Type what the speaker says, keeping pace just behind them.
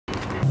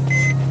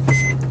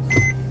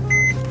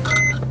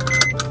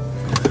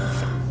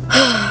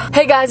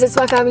guys, it's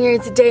maiphammy here,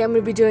 and today I'm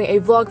going to be doing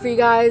a vlog for you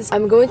guys.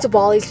 I'm going to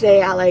Bali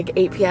today at like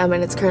 8 p.m.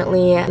 and it's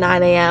currently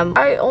 9 a.m.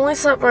 I only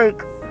slept like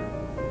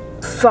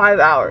 5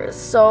 hours,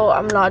 so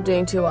I'm not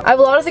doing too much. I have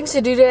a lot of things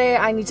to do today.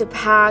 I need to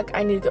pack,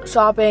 I need to go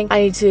shopping,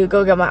 I need to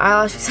go get my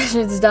eyelash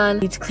extensions done, I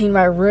need to clean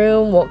my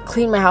room, well,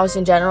 clean my house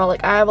in general.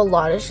 Like, I have a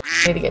lot of shit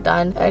I need to get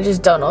done. I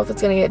just don't know if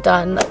it's gonna get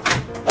done.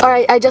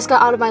 Alright, I just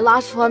got out of my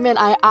lash appointment.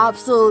 I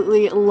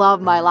absolutely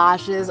love my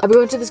lashes. I've been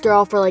going to this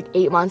girl for like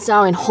 8 months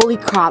now, and holy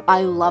crap,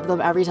 I love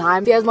them every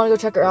time. If you guys want to go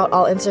check her out,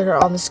 I'll insert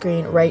her on the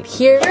screen right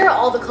here. Here are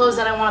all the clothes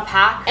that I want to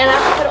pack, and I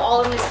have to put it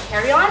all in this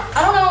carry-on.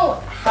 I don't know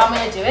how I'm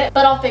gonna do it,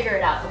 but I'll figure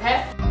it out,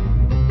 okay?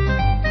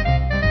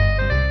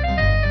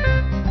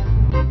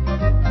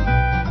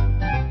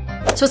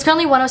 So it's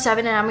currently 1:07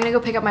 and I'm gonna go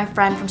pick up my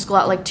friend from school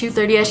at like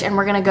 2:30ish, and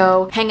we're gonna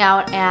go hang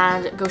out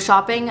and go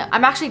shopping.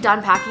 I'm actually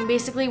done packing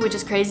basically, which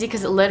is crazy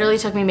because it literally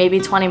took me maybe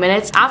 20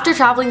 minutes. After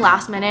traveling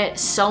last minute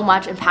so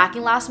much and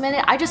packing last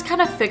minute, I just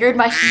kind of figured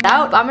my shit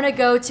out. I'm gonna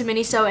go to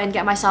Miniso and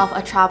get myself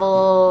a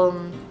travel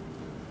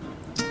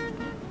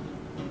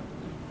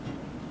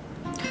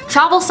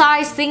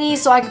size thingy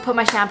so I can put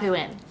my shampoo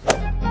in.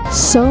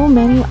 So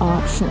many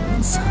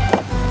options.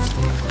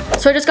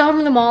 So I just got home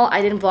from the mall.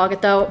 I didn't vlog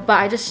it though, but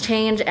I just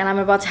changed and I'm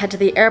about to head to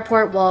the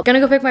airport. Well, gonna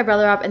go pick my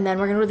brother up and then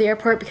we're gonna go to the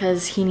airport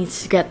because he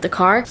needs to get the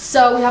car.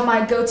 So we have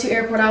my go-to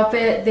airport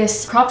outfit.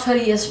 This cropped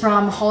hoodie is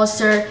from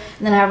Hollister, and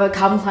then I have a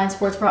Calvin Klein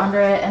sports bra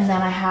under it, and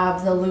then I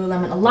have the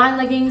Lululemon Align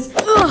leggings.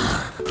 Ugh.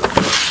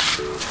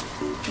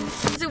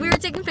 So we were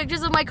taking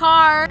pictures of my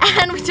car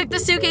and we took the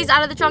suitcase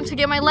out of the trunk to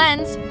get my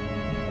lens.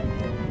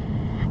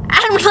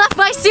 And we left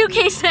my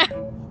suitcase there.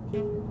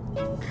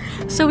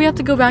 So we have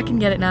to go back and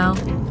get it now.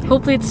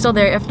 Hopefully it's still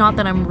there. If not,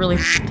 then I'm really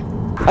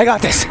I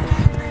got this.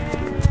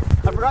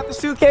 I forgot the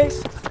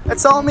suitcase.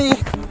 That's all me.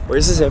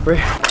 Where's the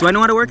zipper? Do I know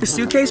how to work the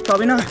suitcase?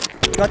 Probably not.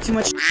 Got too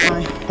much.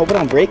 I hope I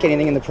don't break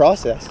anything in the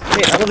process.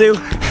 Okay, that'll do.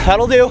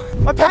 That'll do.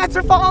 My pants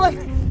are falling.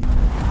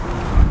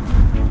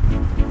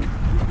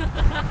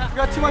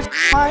 Got too much.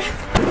 All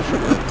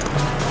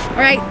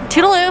right,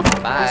 toodaloo.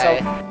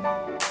 Bye.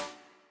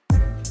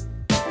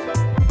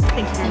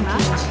 Thank you very much.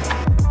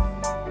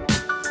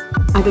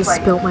 I just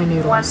spilled my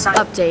noodles.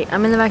 Update,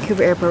 I'm in the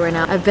Vancouver airport right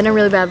now. I've been a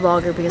really bad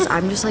vlogger because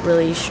I'm just like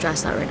really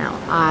stressed out right now.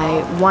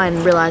 I,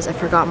 realized I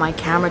forgot my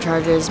camera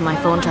chargers, my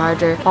phone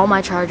charger, all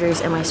my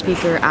chargers, and my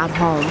speaker at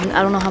home.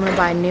 I don't know how I'm gonna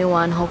buy a new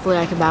one. Hopefully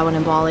I can buy one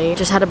in Bali.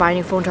 Just had to buy a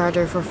new phone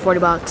charger for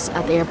 40 bucks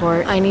at the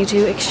airport. I need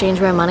to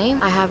exchange my money.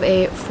 I have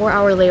a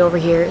 4-hour layover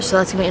here, so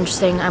that's gonna be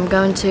interesting. I'm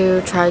going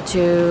to try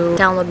to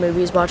download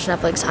movies, watch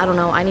Netflix. I don't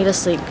know, I need to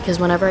sleep because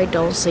whenever I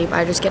don't sleep,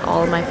 I just get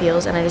all of my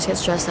feels and I just get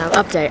stressed out.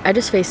 Update, I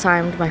just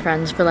FaceTimed my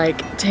friends for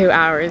like 2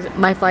 hours.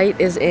 My flight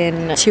is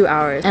in 2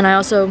 hours. And I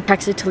also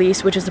texted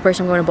Talise, which is the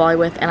person I'm going to Bali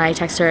with, and I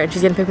text her and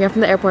she's gonna pick me up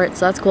from the airport,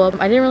 so that's cool.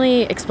 I didn't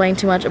really explain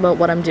too much about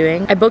what I'm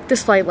doing. I booked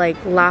this flight like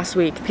last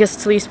week because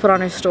Talise put on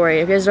her story.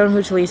 If you guys don't know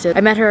who Talise is,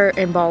 I met her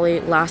in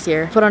Bali last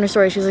year. Put on her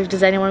story, she was like,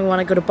 does anyone want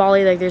to go to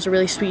Bali? Like, there's a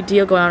really sweet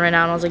deal going on right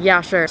now. And I was like,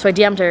 yeah, sure. So I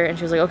DM'd her and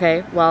she was like,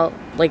 okay, well,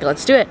 like,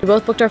 let's do it. We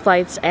both booked our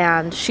flights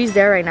and she's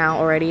there right now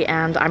already,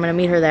 and I'm gonna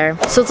meet her there.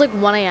 So it's like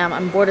 1 a.m.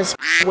 I'm bored as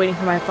waiting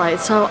for my flight.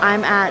 So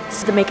I'm at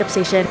the makeup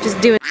station just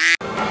doing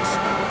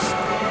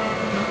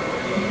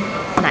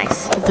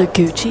nice. The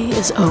Gucci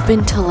is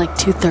open till like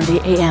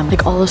 2:30 a.m.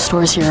 Like, all the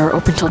stores here are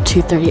open till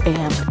 2:30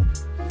 a.m.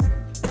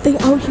 They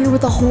out here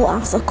with a whole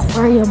ass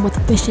aquarium with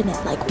fish in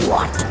it. Like,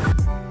 what?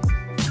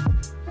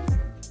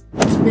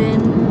 It's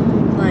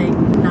been like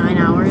 9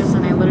 hours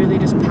and I literally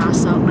just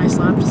passed out when I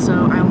slept, so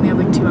I only have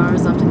like 2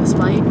 hours left in this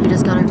flight. We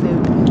just got our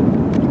food.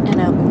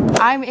 And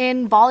I'm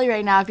in Bali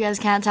right now, if you guys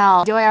can't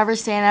tell. Do I ever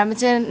stay in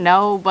Edmonton?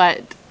 No,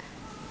 but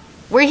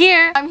we're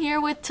here. I'm here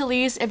with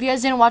Talise. If you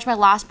guys didn't watch my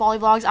last Bali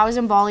vlogs, I was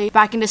in Bali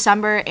back in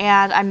December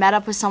and I met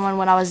up with someone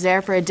when I was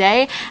there for a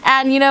day.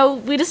 And you know,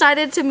 we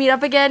decided to meet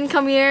up again,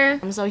 come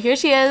here. So here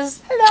she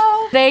is.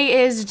 Hello.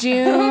 Today is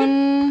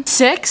June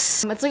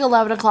 6th. It's like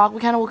 11 o'clock. We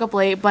kind of woke up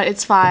late, but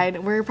it's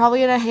fine. We're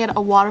probably gonna hit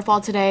a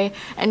waterfall today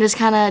and just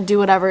kind of do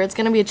whatever. It's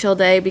gonna be a chill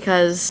day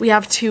because we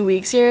have 2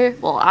 weeks here.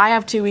 Well, I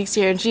have 2 weeks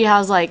here and she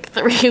has like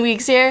 3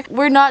 weeks here.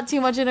 We're not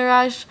too much in a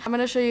rush. I'm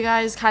gonna show you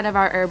guys kind of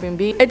our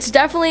Airbnb. It's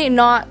definitely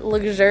not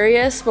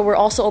luxurious, but we're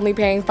also only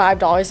paying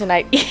 $5 a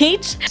night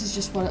each. This is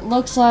just what it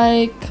looks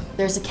like.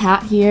 There's a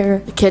cat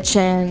here, the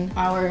kitchen,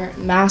 our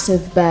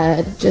massive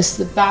bed, just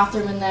the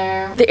bathroom in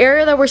there. The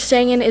area that we're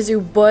staying in is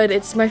Ubud.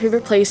 It's my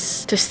favorite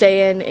place to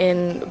stay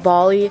in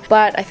Bali,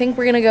 but I think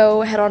we're gonna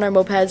go head on our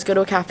mopeds, go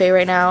to a cafe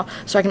right now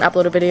so I can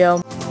upload a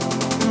video.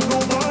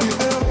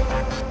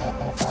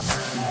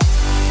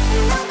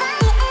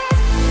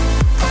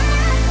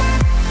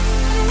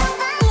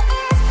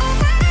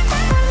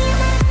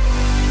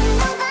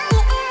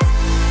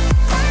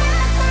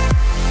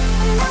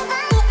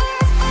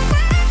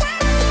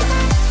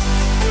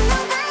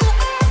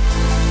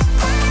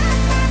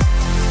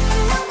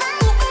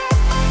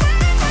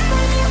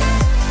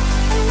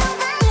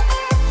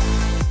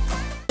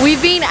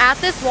 We've been at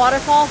this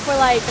waterfall for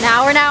like an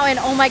hour now and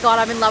oh my god,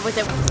 I'm in love with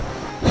it.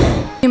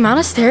 The amount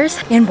of stairs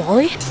in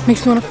Bali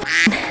makes me want to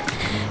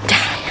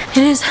die.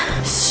 It is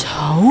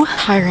so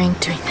tiring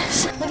doing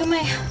this. Look at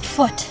my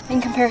foot in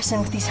comparison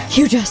with these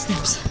huge ass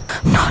things.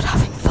 I'm not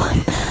having fun.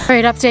 All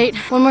right, update.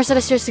 One more set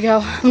of stairs to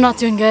go. I'm not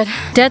doing good.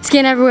 Dead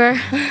skin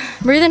everywhere.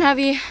 Breathing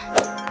heavy.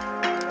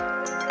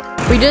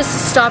 We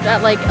just stopped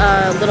at like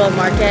a little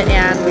market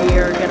and we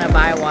are gonna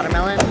buy a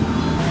watermelon.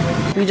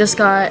 We just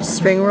got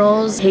spring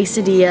rolls,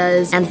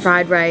 quesadillas, and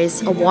fried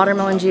rice, a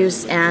watermelon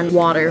juice, and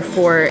water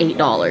for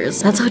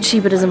 $8. That's how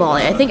cheap it is in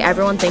Bali. I think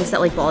everyone thinks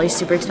that like Bali is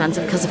super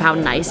expensive because of how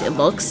nice it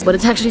looks, but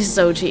it's actually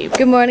so cheap.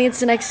 Good morning, it's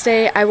the next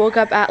day. I woke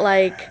up at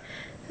like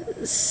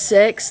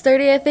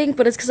 6:30 I think,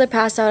 but it's because I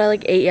passed out at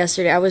like 8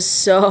 yesterday. I was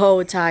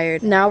so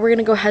tired. Now we're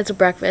gonna go head to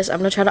breakfast. I'm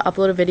gonna try to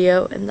upload a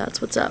video and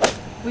that's what's up.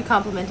 We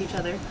compliment each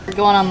other. We're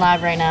going on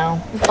live right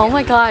now. Oh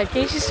my god,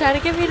 Casey's trying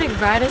to get me to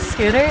ride a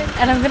scooter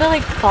and I'm gonna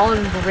like fall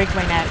and break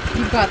my neck.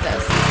 You've got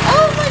this.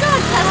 Oh my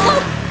god, Tesla!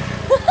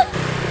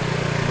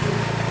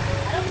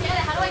 I don't get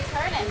it, how do I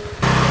turn it?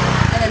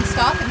 And then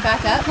stop and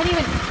back up. I can't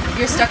even...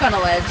 You're stuck on a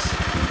ledge.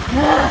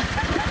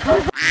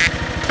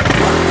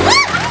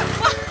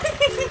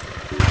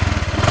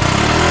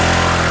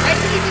 Nice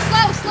and easy,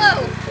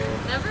 slow.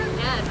 Never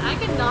again. I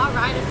cannot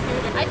ride a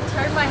scooter. I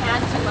turn my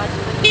hand too much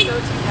and then go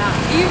too fast.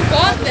 You've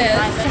got this.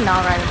 I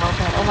cannot ride a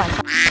moped. Oh my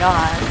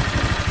god.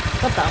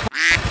 What the f?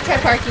 Try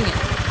parking it.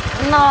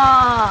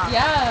 Nah.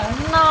 Yeah.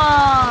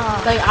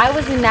 Nah. Like I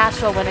was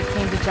natural when it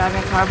came to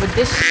driving a car, but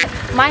this shit,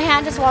 my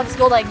hand just wants to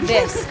go like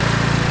this.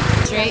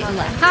 Straight and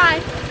left.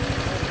 Hi.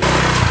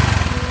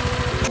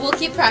 We'll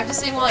keep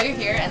practicing while you're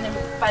here, and then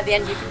by the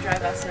end you can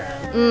drive us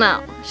around.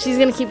 No, she's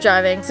gonna keep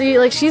driving. So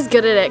like she's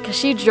good at it because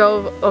she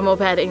drove a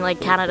moped in like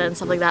Canada and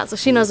stuff like that, so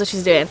she knows what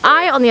she's doing.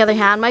 I, on the other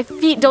hand, my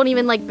feet don't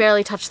even like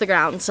barely touch the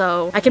ground,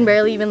 so I can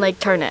barely even like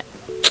turn it.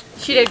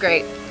 She did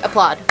great.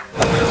 Applaud.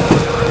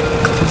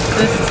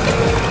 This is sick.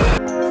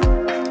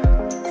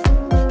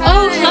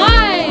 Oh,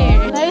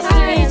 hi! Nice to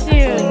meet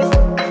you.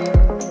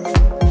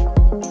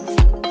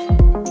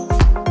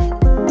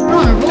 We're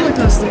on a roller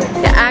coaster.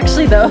 Yeah,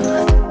 actually though.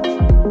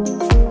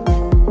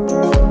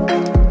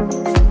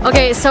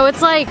 Okay, so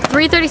it's like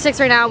 3:36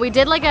 right now. We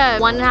did like a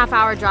 1.5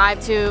 hour drive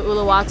to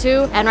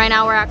Uluwatu, and right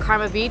now we're at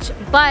Karma Beach.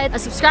 But a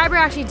subscriber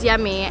actually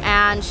DM'd me,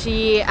 and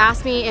she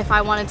asked me if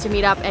I wanted to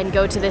meet up and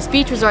go to this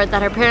beach resort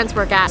that her parents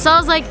work at. So I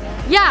was like,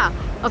 yeah,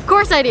 of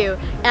course I do.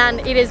 And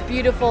it is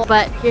beautiful,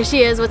 but here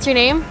she is. What's your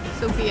name?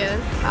 Sophia.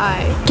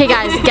 Hi. Okay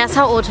guys, guess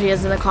how old she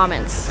is in the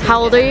comments.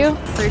 How old are you?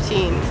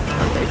 13.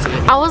 I'm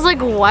 13. I was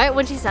like, what?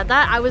 When she said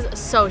that, I was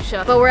so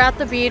shook. But we're at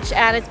the beach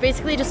and it's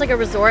basically just like a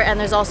resort, and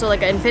there's also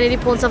like an infinity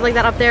pool and stuff like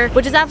that up there,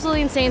 which is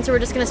absolutely insane, so we're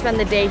just gonna spend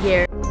the day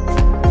here.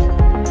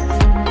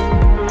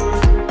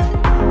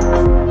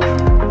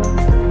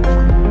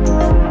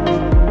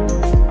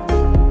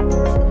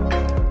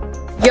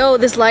 Yo,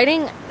 this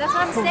lighting, That's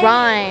what I'm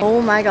saying.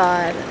 Oh my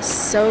god,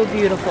 so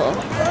beautiful.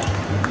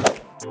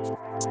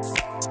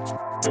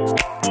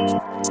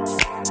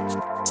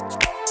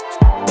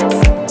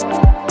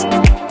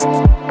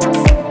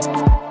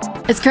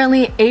 It's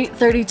currently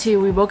 8:32.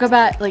 We woke up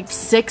at like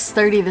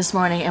 6:30 this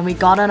morning and we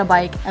got on a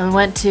bike and we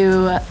went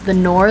to the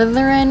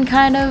northern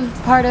kind of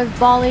part of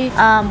Bali.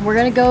 We're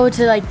gonna go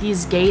to like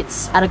these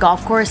gates at a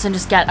golf course and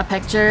just get a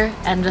picture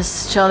and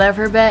just chill there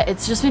for a bit.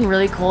 It's just been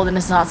really cold and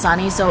it's not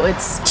sunny, so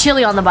it's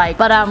chilly on the bike.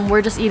 But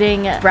we're just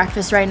eating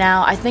breakfast right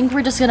now. I think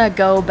we're just gonna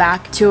go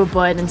back to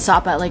Ubud and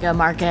stop at like a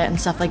market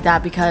and stuff like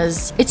that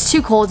because it's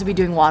too cold to be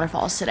doing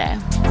waterfalls today.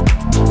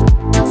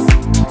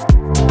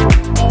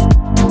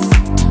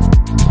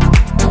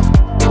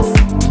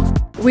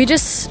 We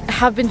just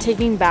have been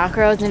taking back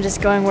roads and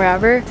just going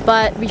wherever,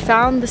 but we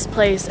found this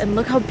place and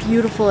look how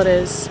beautiful it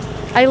is.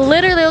 I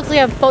literally look like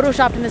I've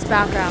photoshopped in this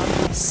background.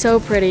 So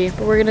pretty,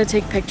 but we're gonna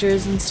take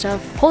pictures and stuff.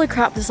 Holy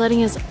crap, this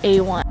lighting is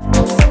A1.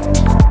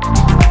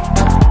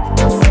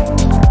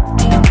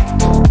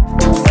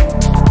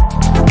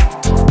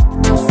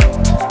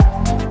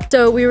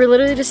 So we were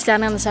literally just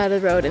standing on the side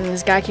of the road and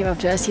this guy came up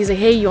to us. He's like,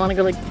 hey, you wanna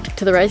go like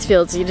to the rice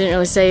fields? He didn't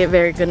really say it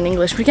very good in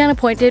English, but he kind of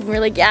pointed and we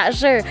were like, yeah,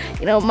 sure.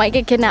 You know, might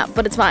get kidnapped,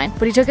 but it's fine.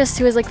 But he took us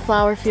to his like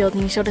flower field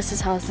and he showed us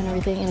his house and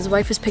everything, and his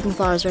wife is picking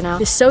flowers right now.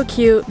 It's so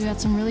cute. We got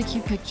some really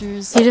cute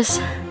pictures. He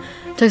just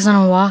took us on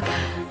a walk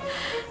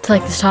to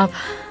like the top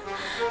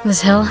of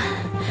this hill,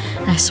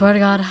 and I swear to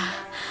God,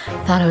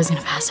 I thought I was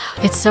gonna pass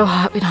out. It's so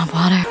hot, we don't have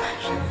water.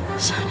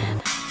 So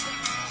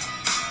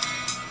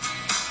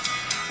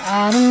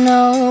I don't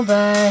know,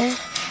 but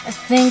I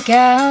think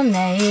I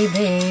may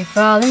be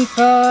falling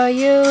for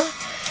you,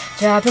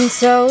 dropping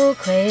so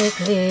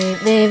quickly.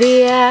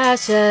 Maybe I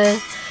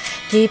should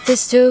keep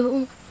this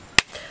too.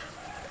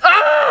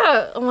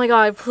 Oh my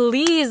god,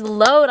 please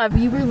load.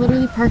 We were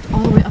literally parked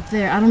all the way up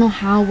there. I don't know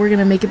how we're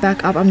gonna make it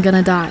back up. I'm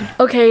gonna die.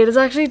 Okay, it is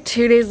actually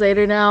 2 days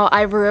later now.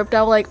 I've ripped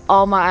out like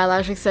all my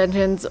eyelash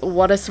extensions.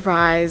 What a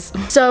surprise.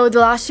 So the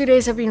last 2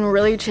 days have been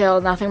really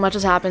chill. Nothing much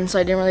has happened, so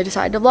I didn't really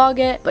decide to vlog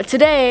it. But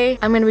today,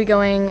 I'm gonna be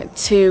going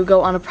to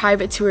go on a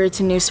private tour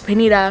to Nusa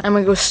Penida. I'm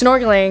gonna go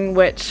snorkeling,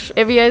 which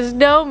if you guys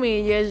know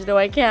me, you guys know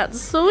I can't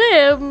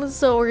swim.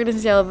 So we're gonna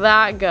see how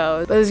that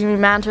goes. But there's gonna be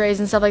manta rays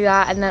and stuff like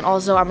that. And then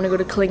also I'm gonna go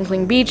to Kling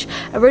Kling Beach.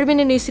 I've already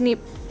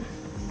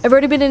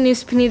already been to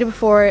Nusa Penida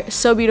before,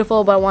 so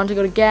beautiful, but I want to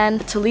go again.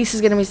 Talise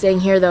is gonna be staying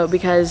here though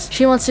because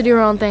she wants to do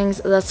her own things.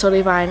 That's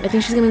totally fine. I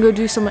think she's gonna go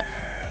do some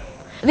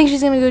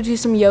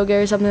yoga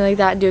or something like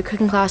that and do a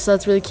cooking class, so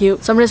that's really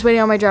cute. So I'm just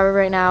waiting on my driver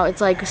right now.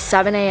 It's like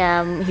 7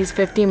 a.m. He's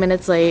 15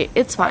 minutes late.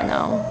 It's fine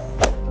though.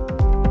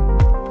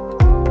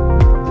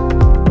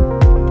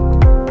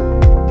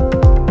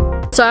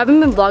 So I haven't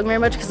been vlogging very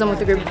much because I'm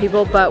with a group of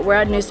people, but we're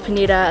at Nusa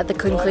Penida at the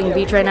Kling Kling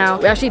beach right now.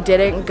 We actually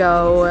didn't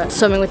go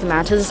swimming with the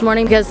mantas this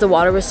morning because the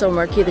water was so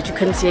murky that you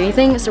couldn't see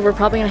anything. So we're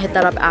probably gonna hit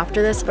that up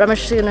after this, but I'm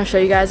actually gonna show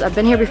you guys. I've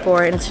been here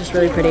before and it's just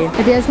really pretty.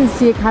 If you guys can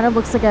see, it kind of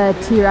looks like a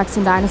T-Rex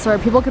and dinosaur.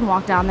 People can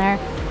walk down there,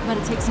 but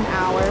it takes an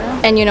hour.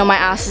 And you know my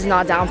ass is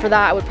not down for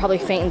that. I would probably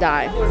faint and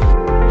die.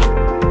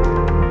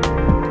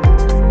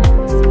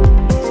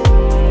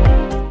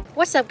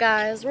 What's up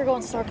guys? We're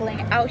going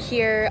snorkeling out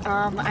here.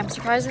 I'm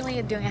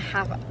surprisingly doing a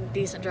half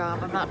decent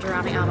job. I'm not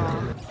drowning at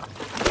all.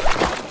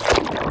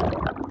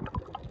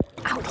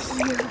 Out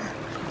here,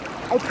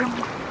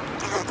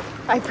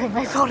 I bring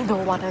my phone in the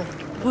water.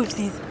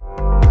 Oopsies.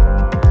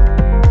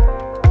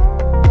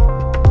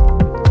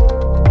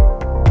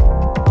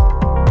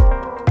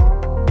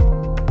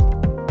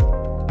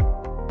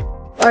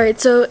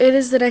 Alright, so it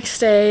is the next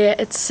day.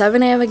 It's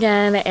 7 a.m.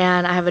 again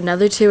and I have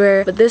another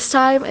tour, but this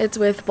time it's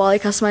with Bali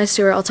Customized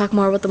Tour. I'll talk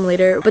more about them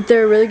later, but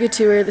they're a really good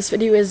tour. This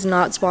video is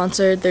not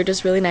sponsored. They're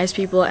just really nice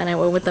people and I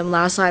went with them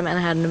last time and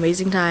I had an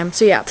amazing time.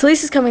 So yeah,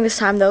 Talise is coming this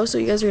time though, so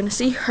you guys are gonna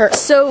see her.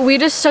 So we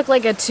just took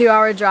like a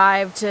 2-hour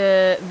drive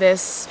to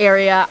this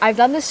area. I've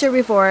done this tour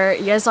before.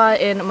 You guys saw it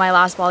in my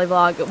last Bali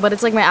vlog, but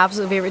it's like my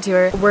absolute favorite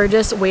tour. We're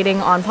just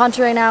waiting on Panca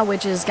right now,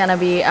 which is gonna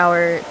be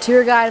our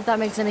tour guide, if that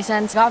makes any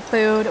sense. Got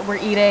food, we're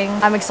eating.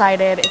 I'm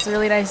excited. It's a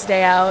really nice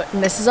day out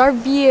and this is our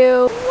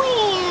view.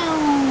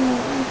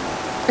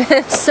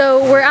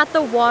 So we're at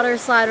the water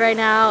slide right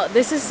now.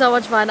 This is so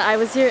much fun. I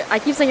was here, I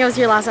keep saying I was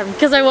here last time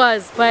because I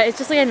was, but it's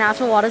just like a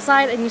natural water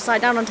slide and you slide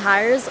down on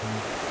tires.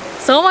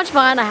 So much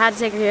fun. I had to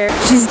take her here.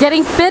 She's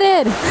getting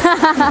fitted.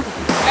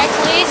 Right,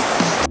 please.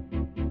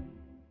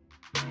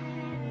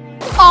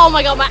 Oh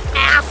my god, my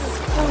ass is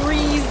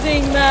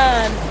freezing,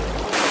 man.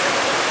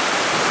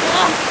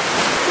 Ugh.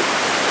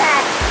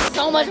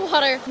 So much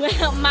water went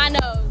out my nose.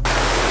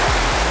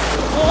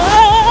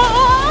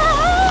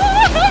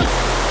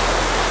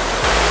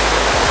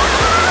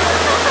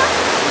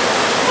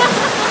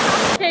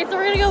 Okay, so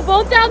we're gonna go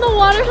both down the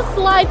water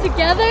slide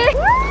together.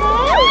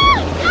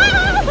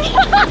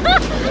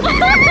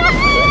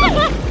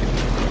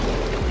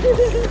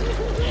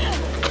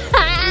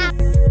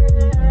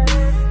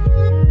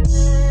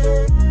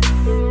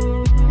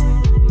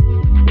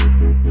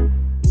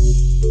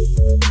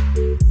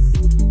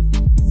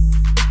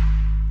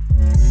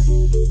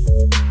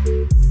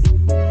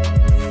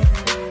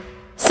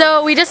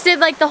 So we just did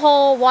like the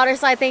whole water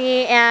slide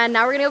thingy and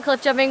now we're gonna go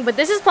cliff jumping, but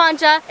this is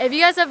Panca. If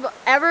you guys have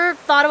ever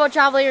thought about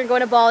traveling or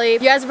going to Bali, you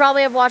guys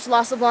probably have watched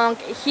Lost LeBlanc.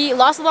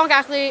 Lost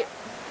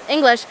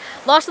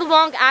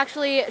LeBlanc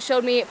actually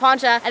showed me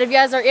Panca, and if you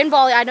guys are in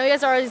Bali, I know you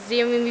guys are always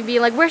DMing me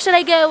being like, where should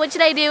I go, what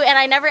should I do, and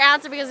I never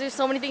answer because there's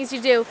so many things to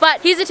do,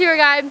 but he's a tour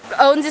guide,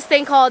 owns this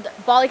thing called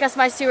Bali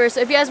Customized Tours,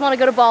 so if you guys want to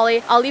go to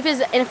Bali, I'll leave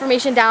his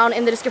information down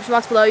in the description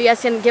box below. You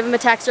guys can give him a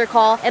text or a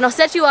call and I'll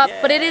set you up,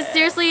 but it is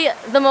seriously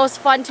the most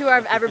fun tour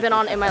I've ever been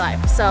on in my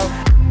life, so.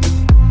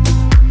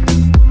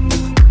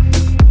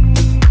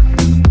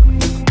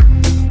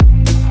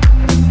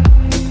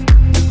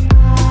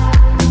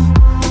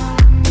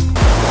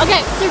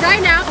 Okay, so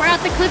right now we're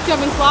at the cliff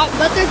jumping spot,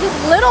 but there's this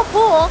little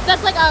pool that's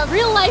like a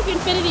real life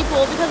infinity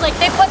pool because like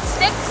they put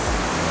sticks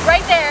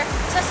right there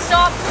to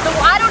stop the,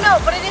 I don't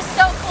know, but it is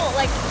so cool.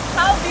 Like,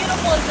 how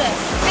beautiful is this?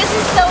 This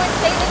is so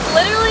insane. It's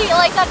literally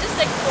like such a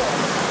sick pool.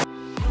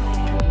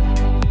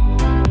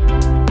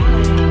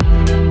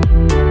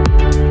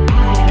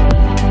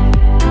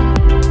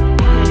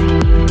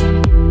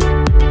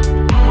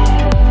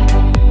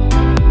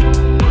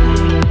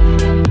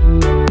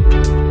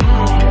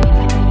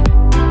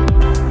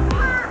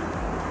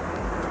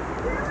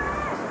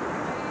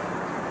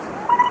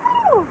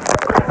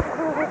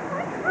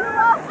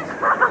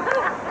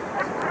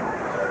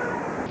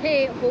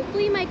 Okay,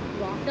 hopefully my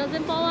rock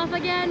doesn't fall off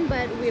again,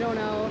 but we don't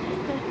know.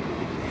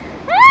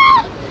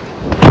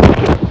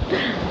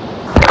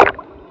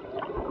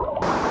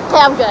 Okay,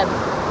 I'm good.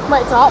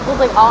 My top was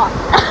like off.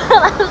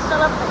 Shut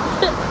up.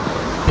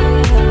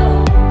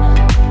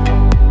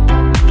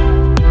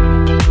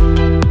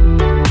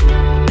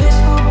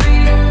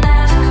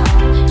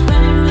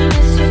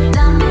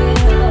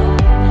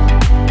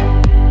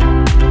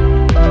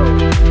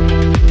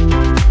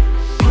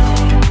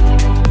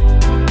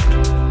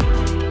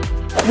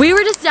 We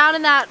were just down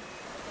in that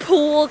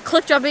pool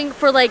cliff jumping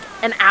for like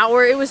an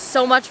hour. It was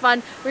so much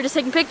fun. We were just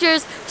taking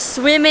pictures,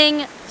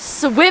 swimming,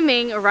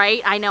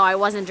 right? I know I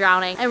wasn't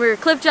drowning. And we were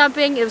cliff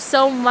jumping. It was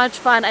so much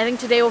fun. I think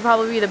today will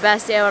probably be the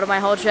best day out of my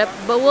whole trip,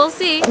 but we'll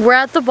see. We're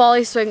at the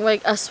Bali swing,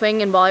 like a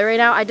swing in Bali right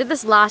now. I did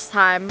this last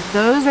time.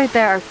 Those right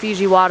there are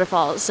Fiji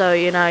waterfalls, so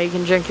you know, you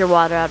can drink your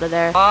water out of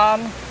there.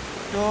 1,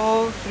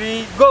 2,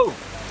 3, go!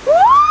 Woo!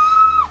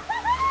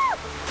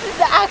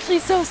 actually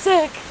so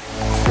sick.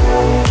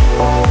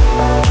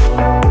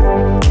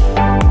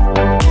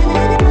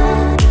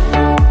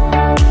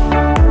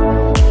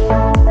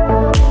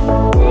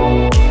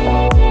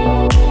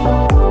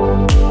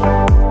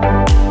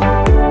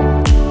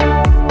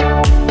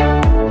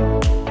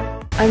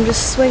 I'm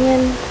just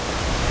swinging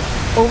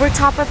over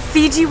top of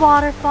Fiji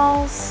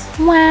waterfalls.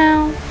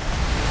 Wow.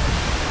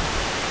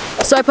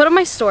 So I put on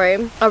my story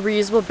a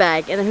reusable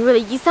bag, and then people were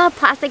like, you still have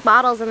plastic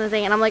bottles and the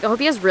thing, and I'm like, I hope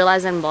you guys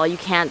realize in Bali you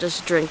can't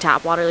just drink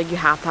tap water, like you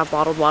have to have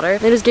bottled water.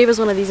 They just gave us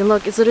one of these, and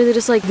look, it's literally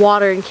just like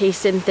water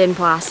encased in thin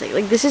plastic.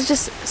 Like this is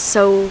just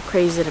so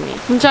crazy to me.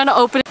 I'm trying to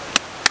open it.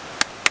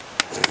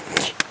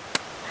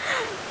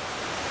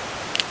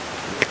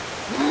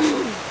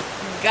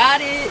 Got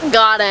it.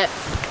 Got it.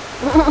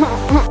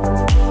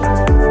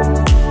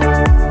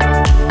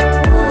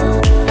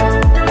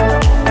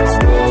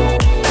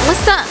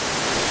 What's up?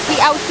 We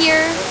out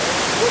here.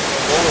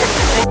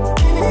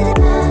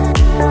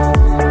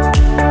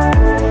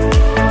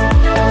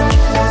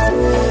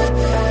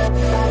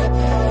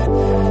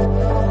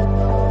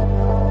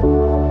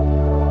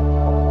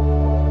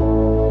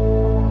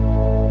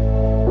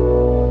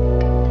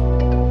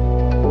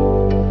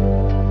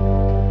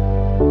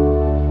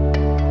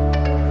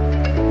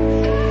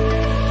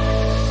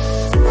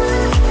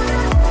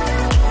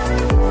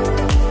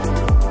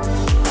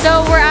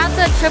 So we're at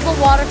the triple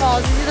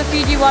waterfalls. These are the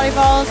Fiji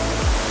waterfalls.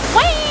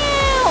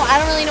 Wow! I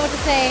don't really know what to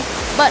say,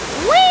 but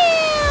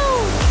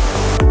wow!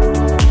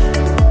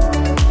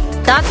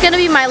 That's gonna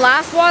be my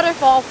last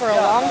waterfall for a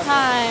long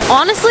time.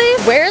 Honestly,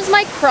 where's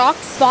my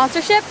Crocs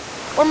sponsorship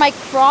or my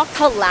Crocs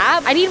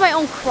collab? I need my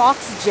own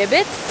Crocs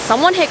gibbets.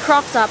 Someone hit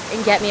Crocs up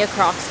and get me a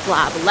Crocs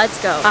collab.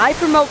 Let's go. I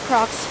promote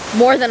Crocs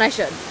more than I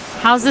should.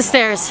 How's the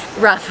stairs?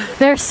 Rough.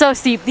 They're so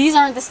steep. These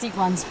aren't the steep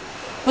ones,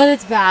 but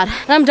it's bad.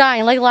 And I'm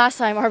dying like last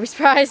time. Are we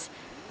surprised?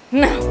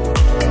 No.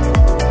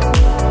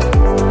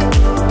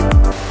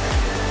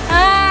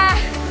 Ah!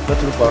 Go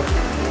too far.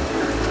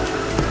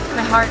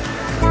 My heart.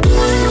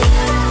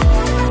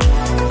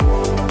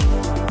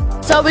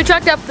 So we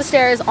trekked up the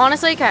stairs.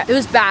 Honestly, okay, it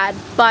was bad,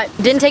 but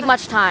it didn't take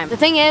much time. The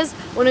thing is,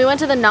 when we went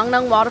to the Nung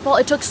Nung waterfall,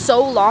 it took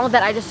so long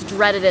that I just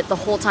dreaded it the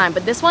whole time.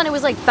 But this one, it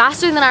was like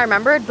faster than I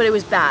remembered, but it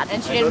was bad.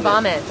 And she didn't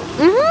vomit.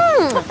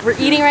 We're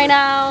eating right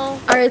now.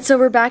 All right, so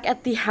we're back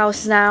at the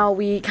house now.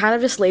 We kind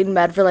of just laid in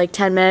bed for like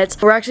 10 minutes.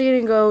 We're actually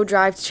gonna go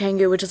drive to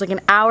Canggu, which is like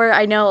an hour.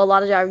 I know a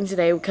lot of driving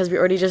today because we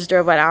already just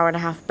drove an hour and a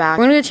half back.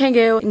 We're gonna go to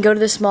Canggu and go to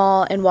this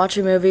mall and watch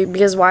a movie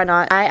because why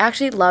not? I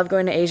actually love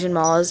going to Asian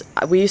malls.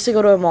 We used to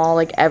go to a mall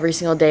like every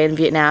single day in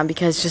Vietnam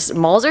because just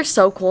malls are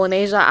so cool in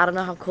Asia. I don't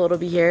know how cool it'll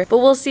be here, but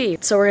we'll see.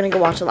 So we're gonna go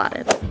watch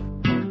Aladdin.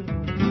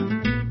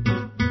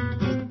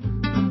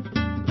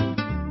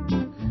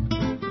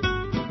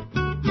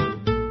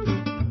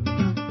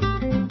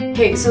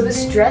 Okay, so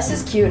this dress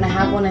is cute and I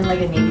have one in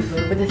like a navy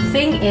blue, but the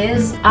thing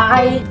is,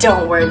 I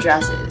don't wear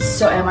dresses.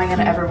 So am I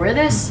gonna ever wear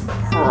this?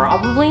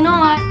 Probably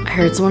not. I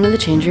heard someone in the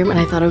change room and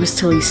I thought it was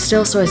Tilly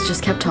still, so I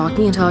just kept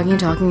talking and talking and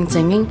talking and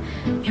singing.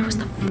 It was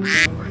the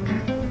worker.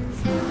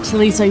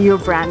 Tilly, are you a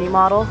Brandy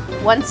model?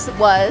 Once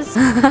was.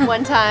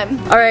 One time.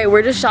 Alright,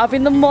 we're just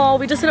shopping the mall.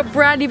 We just hit up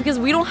Brandy because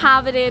we don't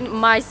have it in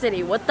my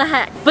city. What the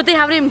heck? But they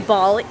have it in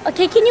Bali.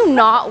 Okay, can you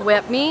not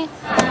whip me?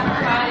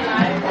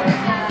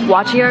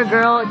 Watching our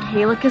girl,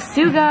 Kayla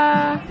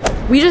Kasuga.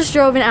 We just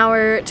drove an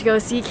hour to go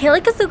see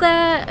Kayla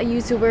Kasuga, a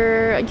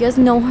YouTuber. You guys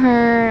know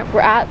her. We're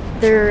at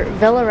their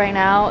villa right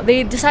now.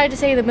 They decided to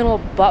stay in the middle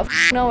of butt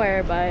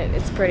nowhere, but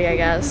it's pretty, I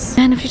guess.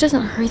 Man, if she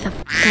doesn't hurry the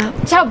up.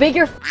 It's how big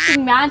your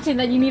mansion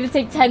that you need to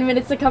take 10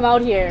 minutes to come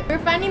out here. We're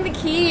finding the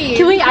key.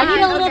 Can we? I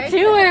need a little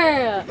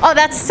tour. Oh,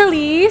 that's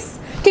Celise.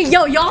 Okay,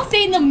 yo, y'all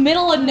stay in the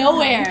middle of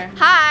nowhere.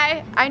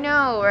 Hi. I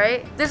know,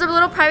 right? There's a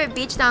little private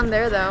beach down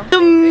there, though. The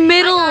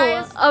middle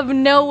of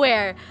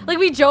nowhere. Like,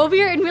 we drove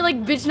here and we were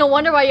like, bitch, no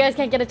wonder why you guys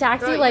can't get a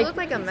taxi. Bro, like, you look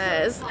like a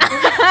mess.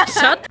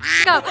 Shut the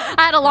f up.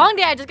 I had a long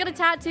day. I just got a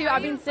tattoo.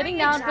 I've been sitting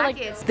down for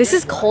like... This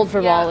is cold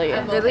for Bali.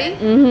 Really?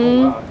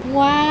 Mm-hmm.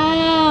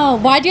 Wow.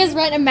 Why'd you guys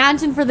rent a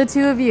mansion for the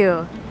two of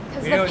you?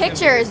 The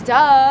pictures,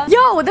 duh.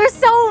 Yo, there's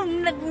so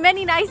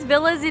many nice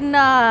villas in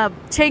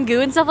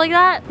Canggu and stuff like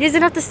that. You guys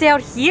didn't have to stay out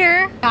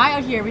here. Die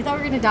out here. We thought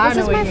we were gonna die.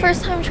 This is my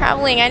first time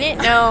traveling. I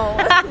didn't know.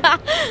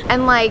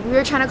 And like we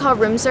were trying to call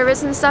room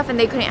service and stuff, and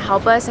they couldn't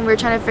help us. And we were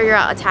trying to figure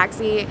out a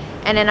taxi.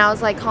 And then I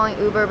was like calling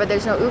Uber, but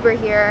there's no Uber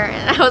here.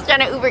 And I was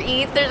trying to Uber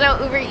Eats. There's no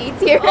Uber Eats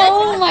here.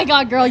 Oh my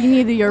God, girl, you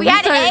need your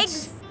research. We had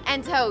eggs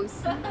and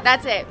toast.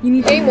 That's it. You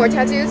need any more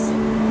tattoos?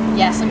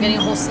 Yes, I'm getting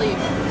a whole sleeve.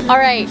 All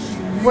right,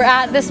 we're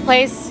at this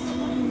place.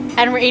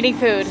 And we're eating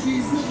food.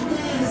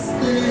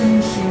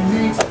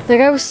 The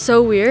guy was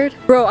so weird.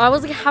 Bro, I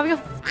was like having a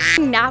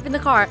f***ing nap in the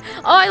car.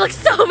 Oh, I look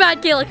so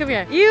bad, Kayla, come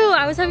here.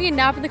 I was having a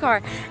nap in the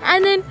car.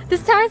 And then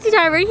this taxi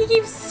driver, he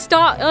keeps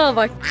oh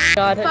my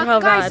God, how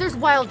guys, bad. there's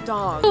wild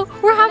dogs. So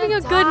we're having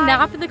a good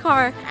nap in the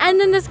car. And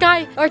then this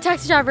guy, our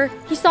taxi driver,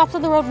 he stops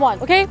on the road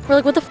one, okay? We're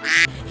like, what the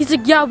f? He's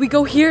like, yeah, we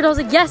go here. And I was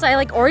like, yes, I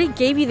like already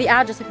gave you the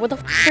address. Like, what the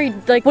f are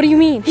you, like, what do you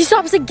mean? He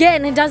stops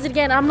again and does it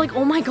again. I'm like,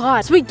 oh my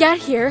God. So we get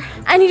here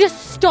and he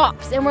just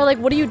stops and we're like,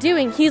 what are you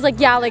doing? He's like,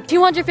 yeah, like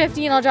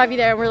 250 and I'll drive you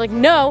there. And we're like,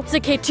 no. He's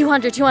like, okay,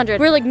 200.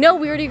 We're like, no,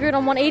 we already agreed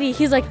on 180.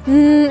 He's like,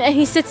 and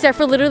he sits there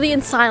for literally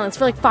in silence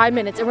for like 5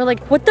 minutes. And we're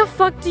like, what the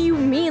fuck do you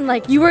mean?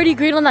 Like, you already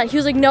agreed on that. He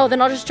was like, no,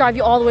 then I'll just drive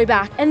you all the way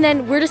back. And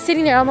then we're just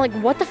sitting there. I'm like,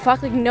 what the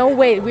fuck? Like, no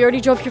way. We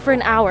already drove here for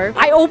an hour.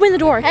 I open the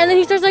door and then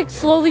he starts like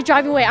slowly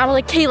driving away. I'm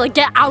like, Kayla,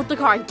 get out the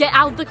car. Get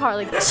out the car.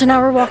 Like, so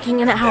now we're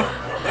walking an hour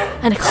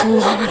and a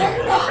kilometer.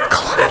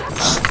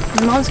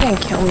 My mom's gonna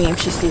kill me if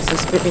she sees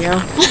this video.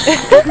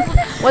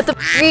 What the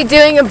f are you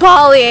doing in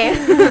Bali?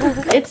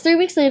 It's 3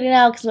 weeks later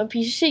now because I'm a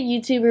piece of shit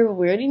YouTuber, but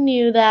we already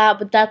knew that.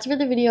 But that's for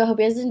the video. I hope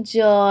you guys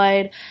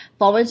enjoyed.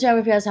 Follow my Instagram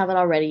if you guys haven't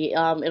already.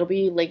 It'll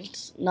be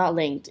linked, not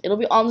linked. It'll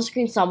be on the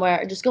screen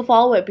somewhere. Just go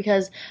follow it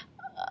because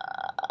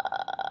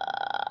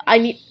I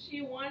need.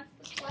 She wants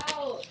the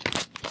clout.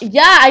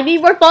 Yeah, I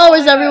need more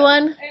followers,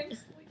 everyone.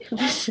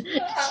 It's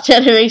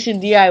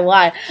Generation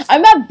DIY.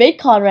 I'm at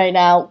VidCon right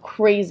now.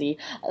 Crazy.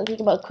 I'm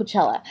thinking about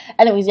Coachella.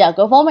 Anyways, yeah,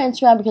 go follow my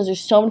Instagram because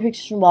there's so many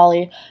pictures from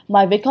Bali.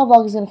 My VidCon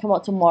vlog is going to come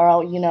out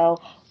tomorrow. You know,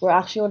 we're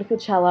actually going to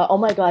Coachella. Oh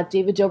my God,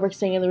 David Dobrik's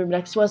staying in the room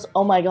next to us.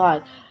 Oh my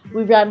God.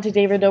 We've ran into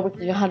David Dobrik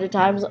like 100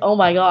 times. Oh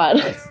my God.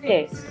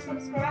 Okay.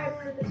 Subscribe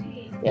for the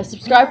tea. Yeah,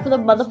 subscribe for the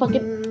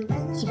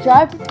motherfucking...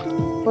 Subscribe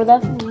for the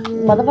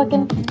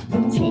motherfucking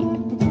tea.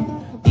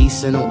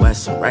 East and the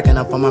west, I'm racking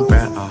up on my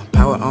bread,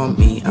 power on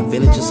me, I'm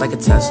feeling just like a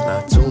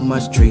Tesla, too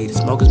much tree, the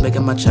smoke is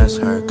making my chest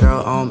hurt,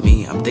 girl on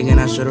me, I'm thinking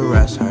I should've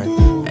rest her,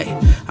 hey,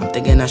 I'm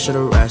thinking I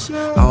should've rest,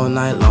 all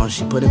night long,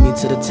 she putting me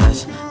to the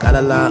test, got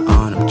a lot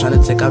on, I'm trying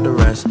to take out the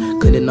rest,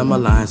 couldn't know my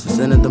lines, I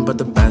send them but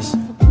the best,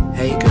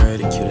 hey girl,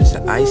 the cutest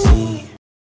that I see,